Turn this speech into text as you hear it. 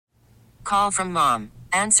Call from mom.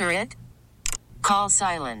 Answer it. Call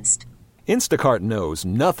silenced. Instacart knows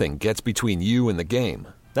nothing gets between you and the game.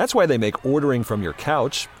 That's why they make ordering from your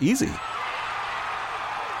couch easy.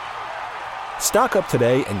 Stock up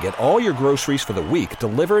today and get all your groceries for the week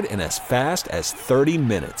delivered in as fast as 30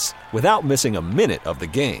 minutes without missing a minute of the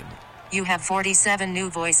game. You have 47 new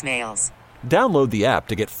voicemails. Download the app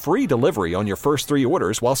to get free delivery on your first 3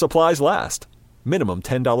 orders while supplies last. Minimum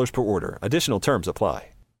 $10 per order. Additional terms apply.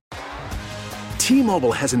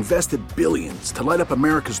 T-Mobile has invested billions to light up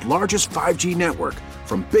America's largest 5G network,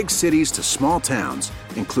 from big cities to small towns,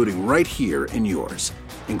 including right here in yours.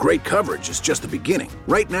 And great coverage is just the beginning.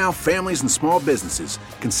 Right now, families and small businesses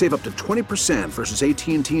can save up to 20% versus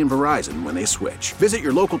AT&T and Verizon when they switch. Visit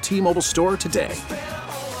your local T-Mobile store today.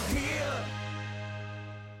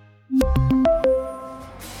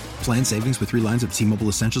 Plan savings with 3 lines of T-Mobile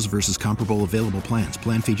Essentials versus comparable available plans.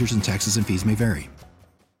 Plan features and taxes and fees may vary.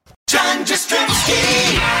 John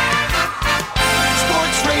Jastrzemski,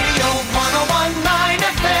 Sports Radio 101.9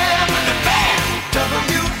 FM,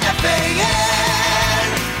 WFAN.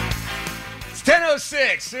 It's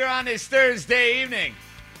 10:06 here on this Thursday evening.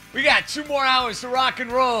 We got 2 more hours to rock and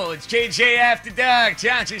roll. It's JJ After Dark,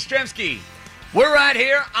 John Jastrzemski. We're right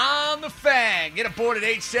here on the Fan. Get aboard at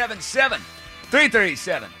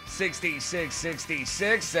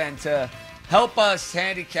 877-337-6666. And to help us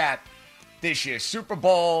handicap this year's Super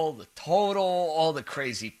Bowl, the total, all the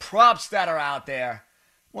crazy props that are out there,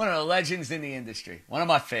 one of the legends in the industry, one of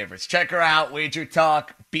my favorites. Check her out, Wager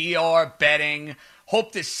Talk, BR Betting.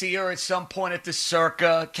 Hope to see her at some point at the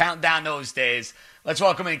Circa. Counting down those days. Let's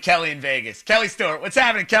welcome in Kelly in Vegas. Kelly Stewart, what's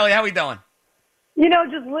happening, Kelly? How we doing? You know,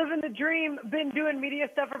 just living the dream. Been doing media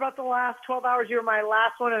stuff for about the last 12 hours. You were my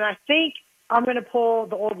last one, and I think I'm going to pull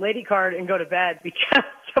the old lady card and go to bed because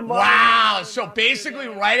tomorrow. Wow. So basically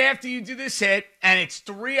right after you do this hit, and it's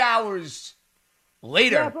 3 hours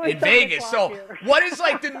later in Vegas. So what is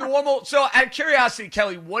like the normal, so out of curiosity,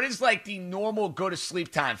 Kelly, what is like the normal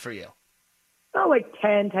go-to-sleep time for you? Oh, like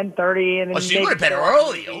 10:30. And then So you go to bed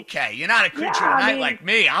early. Okay. You're not a creature of the night like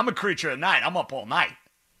me. I'm a creature of the night. I'm up all night.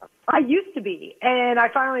 I used to be. And I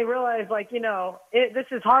finally realized, like, you know, this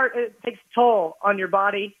is hard. It takes a toll on your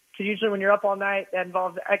body. Because usually when you're up all night, that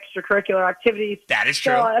involves extracurricular activities. That is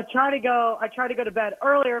true. So I try to go to bed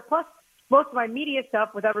earlier. Plus, most of my media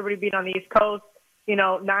stuff, with everybody being on the East Coast, you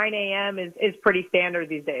know, 9 a.m. is pretty standard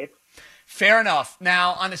these days. Fair enough.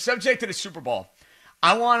 Now, on the subject of the Super Bowl,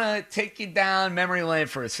 I want to take you down memory lane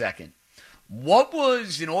for a second. What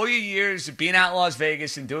was, in all your years of being out in Las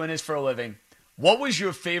Vegas and doing this for a living, what was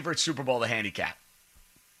your favorite Super Bowl to handicap?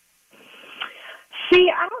 See,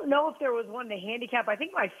 I don't know if there was one to handicap. I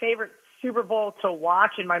think my favorite Super Bowl to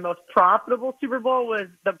watch and my most profitable Super Bowl was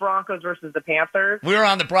the Broncos versus the Panthers. We were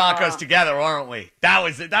on the Broncos together, weren't we? That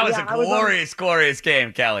was a glorious, glorious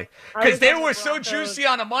game, Kelly. Because they were so juicy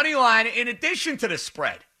on the money line in addition to the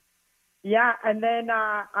spread. Yeah, and then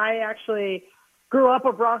I actually grew up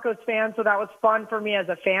a Broncos fan, so that was fun for me as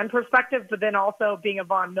a fan perspective. But then also being a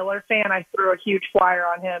Von Miller fan, I threw a huge flyer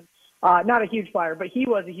on him. Not a huge flyer, but he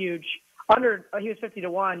was a huge he was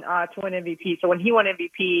 50-1 to win MVP. So when he won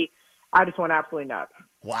MVP, I just went absolutely nuts.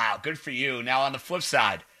 Wow, good for you. Now on the flip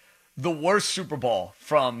side, the worst Super Bowl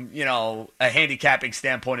from, you know, a handicapping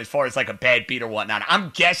standpoint as far as like a bad beat or whatnot.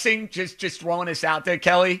 I'm guessing, just throwing this out there,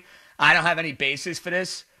 Kelly, I don't have any basis for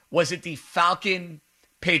this. Was it the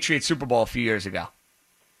Falcon-Patriots Super Bowl a few years ago?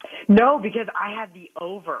 No, because I had the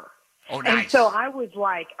over. Oh, nice. And so I was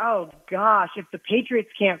like, oh, gosh, if the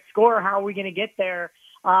Patriots can't score, how are we going to get there?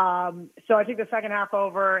 So I took the second half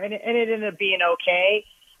over, and it ended up being okay.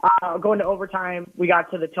 Going to overtime, we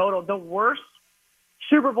got to the total. The worst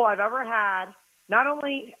Super Bowl I've ever had, not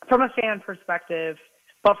only from a fan perspective,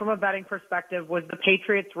 but from a betting perspective, was the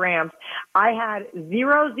Patriots-Rams. I had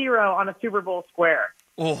 0-0 on a Super Bowl square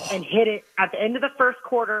and hit it at the end of the first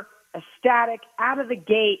quarter, ecstatic, out of the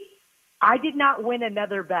gate. I did not win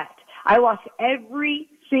another bet. I lost every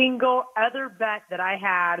single other bet that I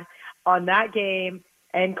had on that game,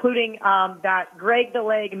 including that Greg the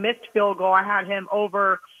Leg missed field goal. I had him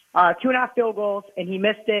over 2.5 field goals, and he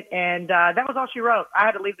missed it, and that was all she wrote. I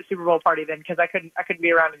had to leave the Super Bowl party then because I couldn't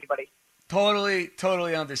be around anybody.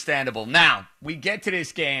 Totally understandable. Now, we get to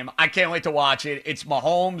this game. I can't wait to watch it. It's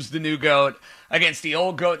Mahomes, the new GOAT, against the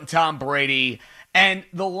old GOAT and Tom Brady. And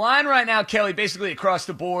the line right now, Kelly, basically across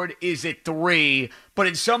the board is at 3, but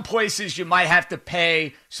in some places you might have to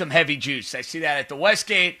pay some heavy juice. I see that at the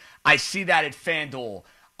Westgate. I see that at FanDuel.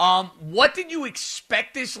 What did you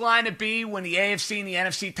expect this line to be when the AFC and the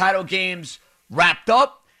NFC title games wrapped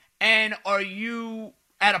up? And are you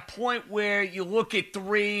at a point where you look at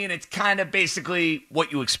 3 and it's kind of basically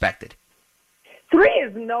what you expected? 3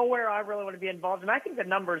 is nowhere I really want to be involved, and I think the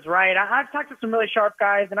number's right. I've talked to some really sharp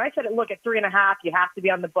guys, and I said, look, at 3.5, you have to be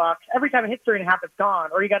on the Bucks. Every time it hits 3.5, it's gone,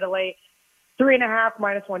 or you got to lay 3.5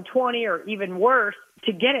 minus 120, or even worse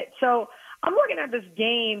to get it. So I'm looking at this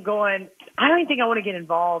game going, I don't think I want to get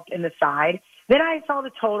involved in the side. Then I saw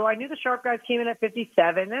the total. I knew the sharp guys came in at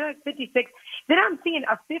 57, then at 56. Then I'm seeing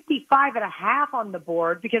a 55.5 on the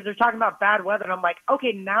board because they're talking about bad weather, and I'm like,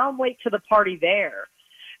 okay, now I'm late to the party there.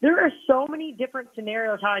 There are so many different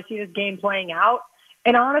scenarios how I see this game playing out.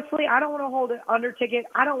 And honestly, I don't want to hold an under ticket.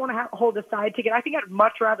 I don't want to hold a side ticket. I think I'd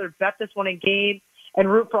much rather bet this one in game and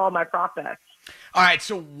root for all my prop bets. All right,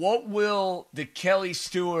 so what will the Kelly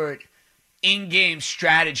Stewart in-game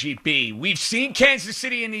strategy be? We've seen Kansas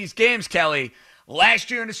City in these games, Kelly. Last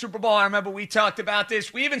year in the Super Bowl, I remember we talked about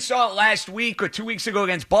this. We even saw it last week or 2 weeks ago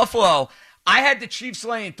against Buffalo. I had the Chiefs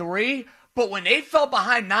laying 3, but when they fell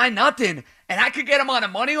behind 9-0, and I could get them on a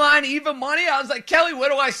money line, even money, I was like, Kelly, where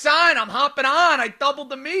do I sign? I'm hopping on. I doubled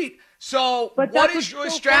the meat. So what is your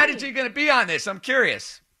strategy going to be on this? I'm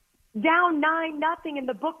curious. Down 9-0, and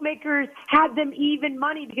the bookmakers had them even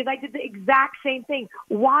money because I did the exact same thing.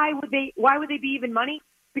 Why would they be even money?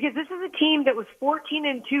 Because this is a team that was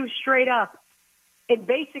 14-2 straight up and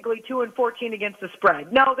basically 2-14 against the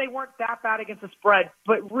spread. No, they weren't that bad against the spread,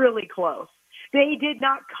 but really close. They did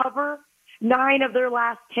not cover 9 of their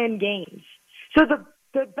last 10 games. So the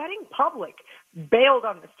betting public bailed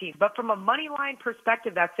on this team. But from a money line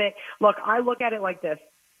perspective, that's it. Look, I look at it like this.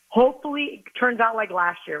 Hopefully it turns out like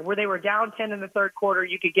last year where they were down 10 in the third quarter.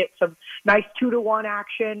 You could get some nice 2-1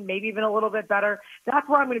 action, maybe even a little bit better. That's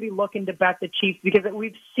where I'm going to be looking to bet the Chiefs because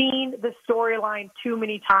we've seen the storyline too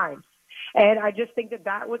many times. And I just think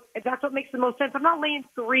that's what makes the most sense. I'm not laying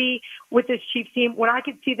 3 with this Chiefs team when I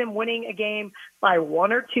could see them winning a game by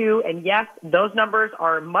 1 or 2. And yes, those numbers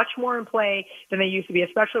are much more in play than they used to be,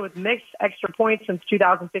 especially with mixed extra points since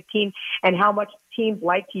 2015 and how much teams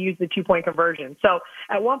like to use the 2-point conversion. So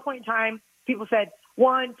at one point in time, people said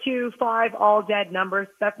 1, 2, 5, all dead numbers.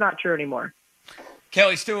 That's not true anymore.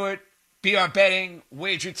 Kelly Stewart, BR Betting,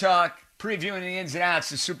 Wager Talk, previewing the ins and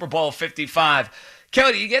outs of Super Bowl 55.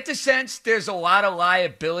 Kelly, do you get the sense there's a lot of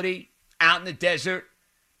liability out in the desert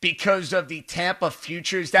because of the Tampa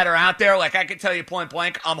futures that are out there? Like I can tell you point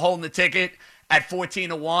blank, I'm holding the ticket at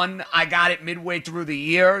 14-1. I got it midway through the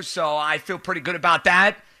year, so I feel pretty good about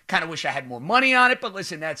that. Kind of wish I had more money on it, but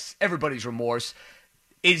listen, that's everybody's remorse.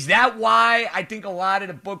 Is that why I think a lot of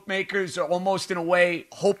the bookmakers are almost in a way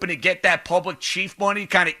hoping to get that public chief money,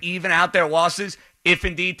 kind of even out their losses if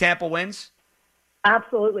indeed Tampa wins?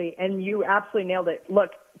 Absolutely, and you absolutely nailed it.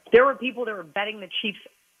 Look, there were people that were betting the Chiefs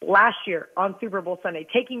last year on Super Bowl Sunday,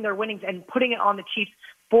 taking their winnings and putting it on the Chiefs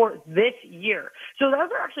for this year. So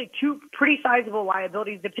those are actually 2 pretty sizable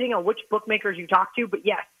liabilities, depending on which bookmakers you talk to. But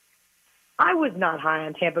yes, I was not high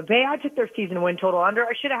on Tampa Bay. I took their season win total under.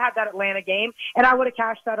 I should have had that Atlanta game, and I would have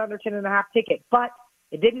cashed that under 10.5 ticket. But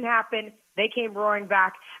it didn't happen. They came roaring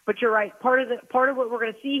back. But you're right. Part of what we're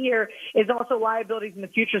going to see here is also liabilities in the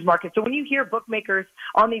futures market. So when you hear bookmakers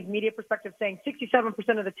on these media perspectives saying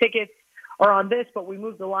 67% of the tickets are on this, but we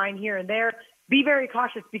moved the line here and there, be very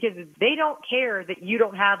cautious because they don't care that you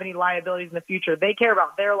don't have any liabilities in the future. They care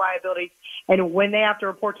about their liabilities and when they have to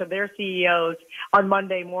report to their CEOs on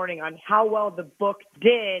Monday morning on how well the book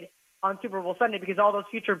did on Super Bowl Sunday because all those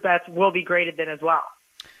future bets will be graded then as well.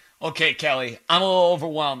 Okay, Kelly, I'm a little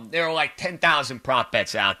overwhelmed. There are like 10,000 prop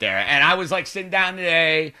bets out there. And I was like sitting down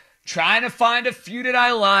today trying to find a few that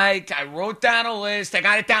I like. I wrote down a list. I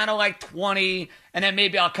got it down to like 20. And then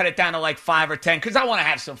maybe I'll cut it down to like 5 or 10 because I want to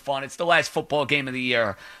have some fun. It's the last football game of the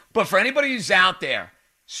year. But for anybody who's out there,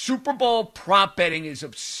 Super Bowl prop betting is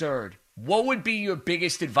absurd. What would be your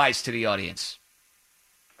biggest advice to the audience?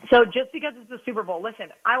 So just because it's the Super Bowl, listen,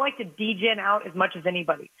 I like to degen out as much as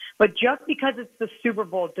anybody. But just because it's the Super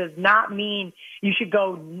Bowl does not mean you should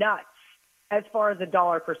go nuts as far as a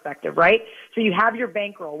dollar perspective, right? So you have your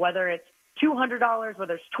bankroll, whether it's $200,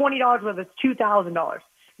 whether it's $20, whether it's $2,000.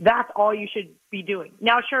 That's all you should be doing.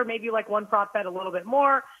 Now, sure, maybe you like one prop bet a little bit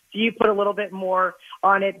more, so you put a little bit more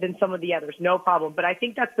on it than some of the others. No problem. But I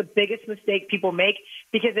think that's the biggest mistake people make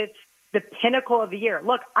because it's the pinnacle of the year.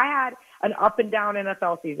 Look, I had an up and down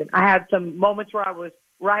NFL season. I had some moments where I was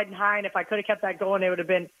riding high, and if I could have kept that going, it would have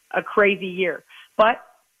been a crazy year. But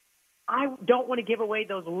I don't want to give away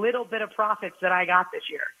those little bit of profits that I got this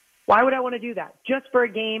year. Why would I want to do that? Just for a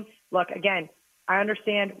game. Look, again, I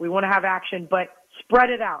understand we want to have action, but spread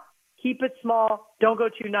it out. Keep it small. Don't go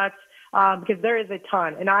too nuts because there is a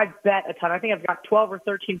ton, and I've bet a ton. I think I've got 12 or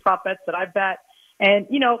 13 prop bets that I've bet. And,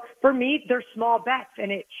 you know, for me, they're small bets,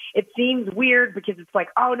 and it seems weird because it's like,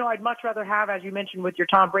 oh, no, I'd much rather have, as you mentioned with your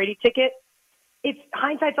Tom Brady ticket, it's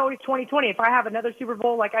hindsight's always 2020. If I have another Super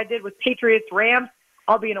Bowl like I did with Patriots, Rams,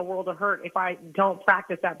 I'll be in a world of hurt if I don't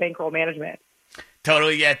practice that bankroll management.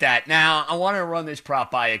 Totally get that. Now, I want to run this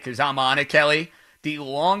prop by you because I'm on it, Kelly. The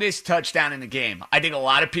longest touchdown in the game. I think a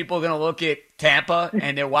lot of people are going to look at Tampa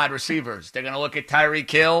and their wide receivers. They're going to look at Tyreek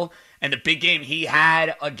Hill and the big game he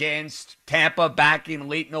had against Tampa back in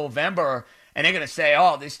late November, and they're going to say,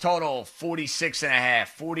 oh, this total 46.5,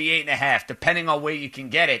 48.5, depending on where you can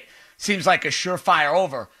get it, seems like a surefire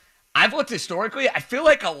over. I've looked historically. I feel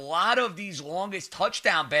like a lot of these longest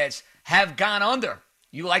touchdown bets have gone under.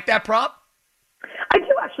 You like that prop? I do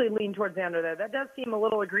actually lean towards the under there. That does seem a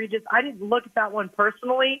little egregious. I didn't look at that one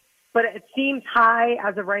personally, but it seems high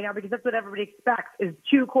as of right now because that's what everybody expects is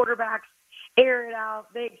two quarterbacks air it out.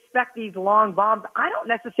 They expect these long bombs. I don't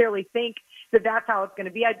necessarily think that that's how it's going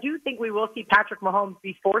to be. I do think we will see Patrick Mahomes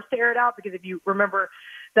be forced to air it out because if you remember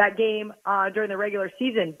that game during the regular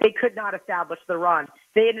season, they could not establish the run.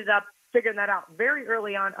 They ended up figuring that out very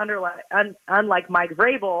early on, unlike Mike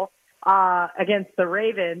Vrabel against the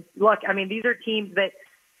Ravens. Look, I mean, these are teams that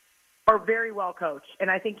are very well coached,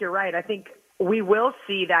 and I think you're right. I think we will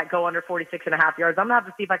see that go under 46.5 yards. I'm going to have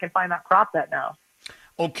to see if I can find that prop bet now.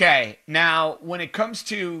 Okay, now when it comes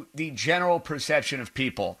to the general perception of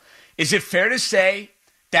people, is it fair to say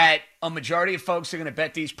that a majority of folks are going to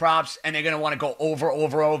bet these props and they're going to want to go over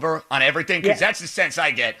on everything? Because that's the sense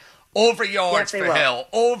I get. Over yards for Hill,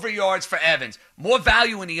 over yards for Evans. More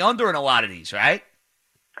value in the under in a lot of these, right?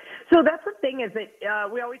 So that's the thing is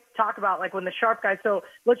that we always talk about, like, when the sharp guys – so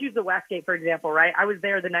let's use the Westgate, for example, right? I was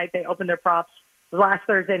there the night they opened their props last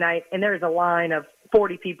Thursday night, and there's a line of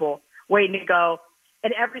 40 people waiting to go.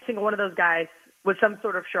 And every single one of those guys was some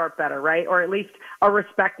sort of sharp better, right? Or at least a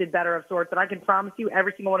respected better of sorts. And I can promise you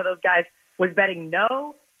every single one of those guys was betting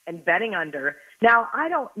no and betting under. Now, I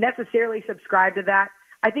don't necessarily subscribe to that.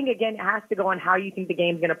 I think, again, it has to go on how you think the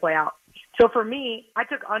game's going to play out. So for me, I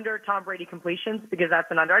took under Tom Brady completions because that's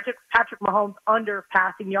an under. I took Patrick Mahomes under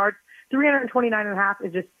passing yards. 329.5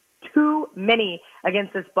 is just too many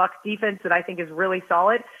against this Bucs defense that I think is really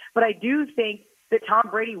solid. But I do think that Tom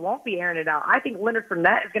Brady won't be airing it out. I think Leonard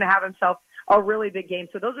Fournette is going to have himself a really big game.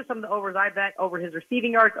 So those are some of the overs I bet over his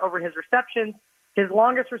receiving yards, over his receptions, his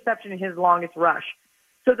longest reception, and his longest rush.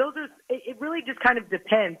 So those are, it really just kind of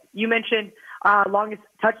depends. You mentioned longest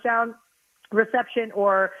touchdown reception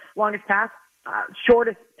or longest pass,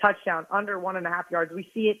 shortest touchdown, under 1.5 yards.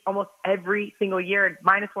 We see it almost every single year at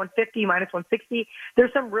minus 150, minus 160.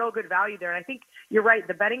 There's some real good value there. And I think you're right.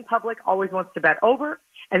 The betting public always wants to bet over,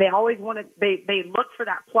 and they always want to, they look for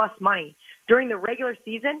that plus money. During the regular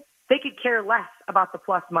season, they could care less about the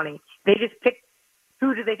plus money. They just pick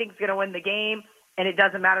who do they think is going to win the game, and it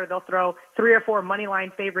doesn't matter. They'll throw 3 or 4 money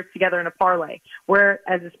line favorites together in a parlay.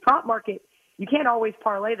 Whereas this prop market, you can't always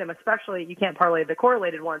parlay them, especially you can't parlay the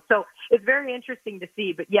correlated ones. So it's very interesting to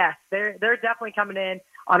see. But yes, they're definitely coming in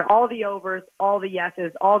on all the overs, all the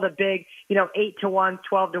yeses, all the big, 8-1s,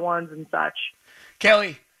 12-1s, and such.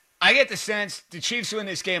 Kelly, I get the sense the Chiefs win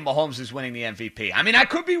this game, Mahomes is winning the MVP. I mean, I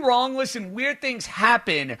could be wrong. Listen, weird things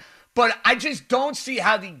happen, but I just don't see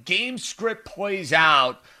how the game script plays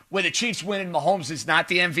out where the Chiefs win and Mahomes is not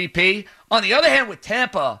the MVP. On the other hand, with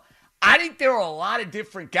Tampa, I think there are a lot of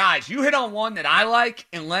different guys. You hit on one that I like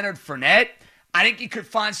in Leonard Fournette. I think you could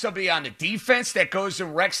find somebody on the defense that goes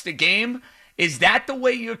and wrecks the game. Is that the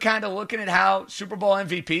way you're kind of looking at how Super Bowl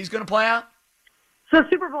MVP is going to play out? So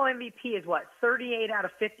Super Bowl MVP is what? 38 out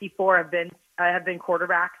of 54 have been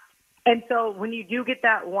quarterbacks. And so when you do get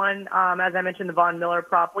that one, as I mentioned, the Von Miller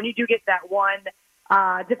prop, when you do get that one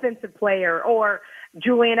defensive player or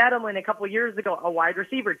Julian Edelman a couple of years ago, a wide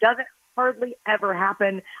receiver, doesn't hardly ever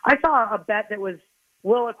happen. I saw a bet that was,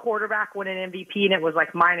 will a quarterback win an MVP, and it was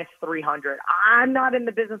like minus 300. I'm not in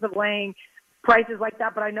the business of laying prices like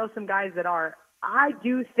that, but I know some guys that are. I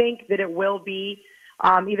do think that it will be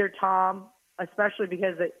either Tom, especially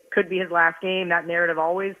because it could be his last game. That narrative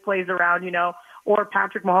always plays around, or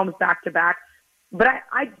Patrick Mahomes back-to-back. But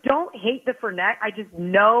I don't hate the Fournette. I just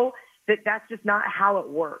know that that's just not how it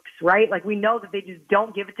works, right? Like, we know that they just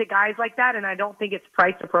don't give it to guys like that, and I don't think it's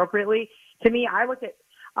priced appropriately. To me, I look at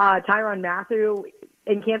Tyrann Mathieu.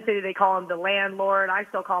 In Kansas City, they call him the landlord. I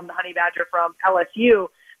still call him the honey badger from LSU.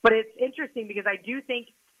 But it's interesting because I do think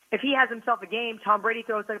if he has himself a game, Tom Brady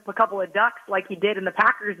throws up a couple of ducks like he did in the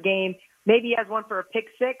Packers game. Maybe he has one for a pick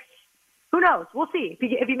six. Who knows? We'll see.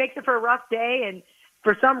 If he makes it for a rough day and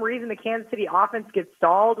for some reason the Kansas City offense gets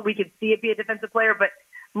stalled, we could see it be a defensive player. But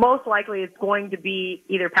most likely it's going to be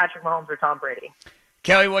either Patrick Mahomes or Tom Brady.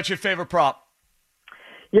 Kelly, what's your favorite prop?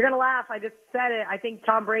 You're going to laugh. I just said it. I think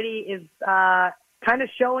Tom Brady is kind of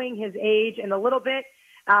showing his age and a little bit.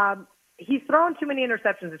 he's thrown too many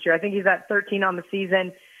interceptions this year. I think he's at 13 on the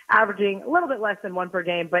season, averaging a little bit less than one per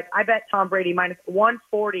game. But I bet Tom Brady minus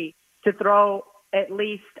 140 to throw at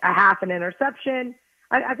least a half an interception.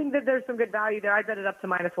 I think that there's some good value there. I bet it up to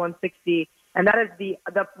minus 160, and that is the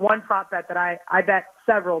one prop bet that I bet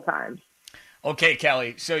several times. Okay,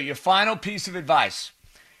 Kelly, so your final piece of advice.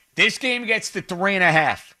 This game gets to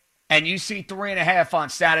 3.5, and you see 3.5 on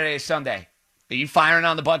Saturday or Sunday. Are you firing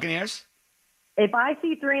on the Buccaneers? If I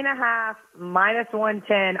see 3.5 minus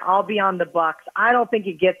 110, I'll be on the Bucs. I don't think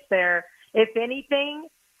it gets there. If anything,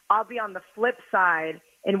 I'll be on the flip side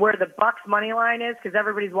and where the Bucs money line is, because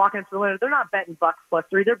everybody's walking through the window. They're not betting Bucs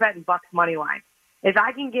 +3. They're betting Bucs money line. If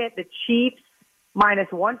I can get the Chiefs minus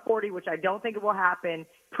 140, which I don't think it will happen,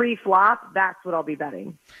 pre-flop, that's what I'll be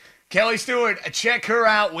betting. Kelly Stewart, check her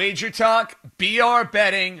out. Wager Talk, BR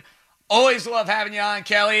Betting. Always love having you on,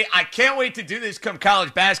 Kelly. I can't wait to do this come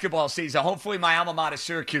college basketball season. Hopefully my alma mater,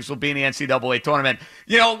 Syracuse, will be in the NCAA tournament.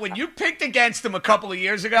 You know, when you picked against them a couple of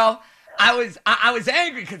years ago, I was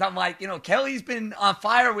angry because I'm like, Kelly's been on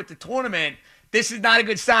fire with the tournament. This is not a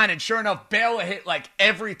good sign. And sure enough, Baylor hit like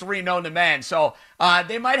every three known to man. So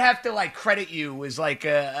they might have to like credit you as like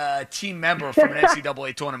a team member from an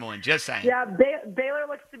NCAA tournament win. Just saying. Yeah, Baylor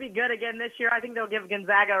looks to be good again this year. I think they'll give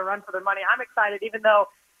Gonzaga a run for their money. I'm excited, even though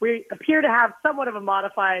we appear to have somewhat of a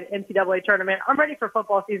modified NCAA tournament. I'm ready for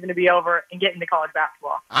football season to be over and get into college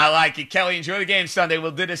basketball. I like it. Kelly, enjoy the game Sunday.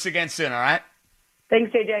 We'll do this again soon, all right?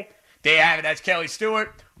 Thanks, JJ. There you have it. That's Kelly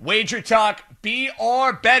Stewart. Wager Talk,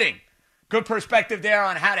 BR Betting. Good perspective there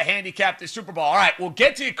on how to handicap the Super Bowl. All right, we'll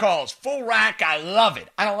get to your calls. Full rack. I love it.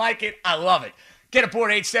 I don't like it. I love it. Get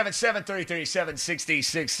aboard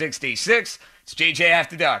 877-337-6666. It's JJ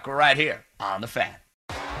After Dark. We're right here on The Fan.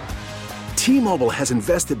 T-Mobile has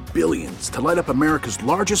invested billions to light up America's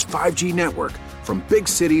largest 5G network, from big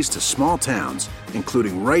cities to small towns,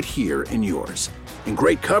 including right here in yours. And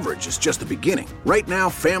great coverage is just the beginning. Right now,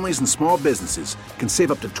 families and small businesses can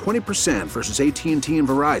save up to 20% versus AT&T and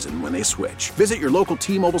Verizon when they switch. Visit your local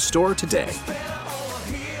T-Mobile store today.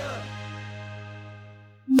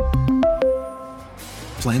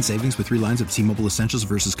 Plan savings with 3 lines of T-Mobile Essentials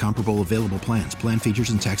versus comparable available plans. Plan features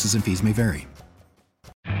and taxes and fees may vary.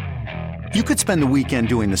 You could spend the weekend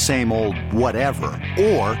doing the same old whatever,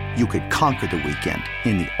 or you could conquer the weekend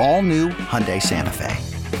in the all-new Hyundai Santa Fe.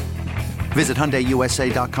 Visit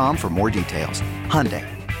HyundaiUSA.com for more details. Hyundai,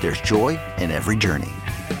 there's joy in every journey.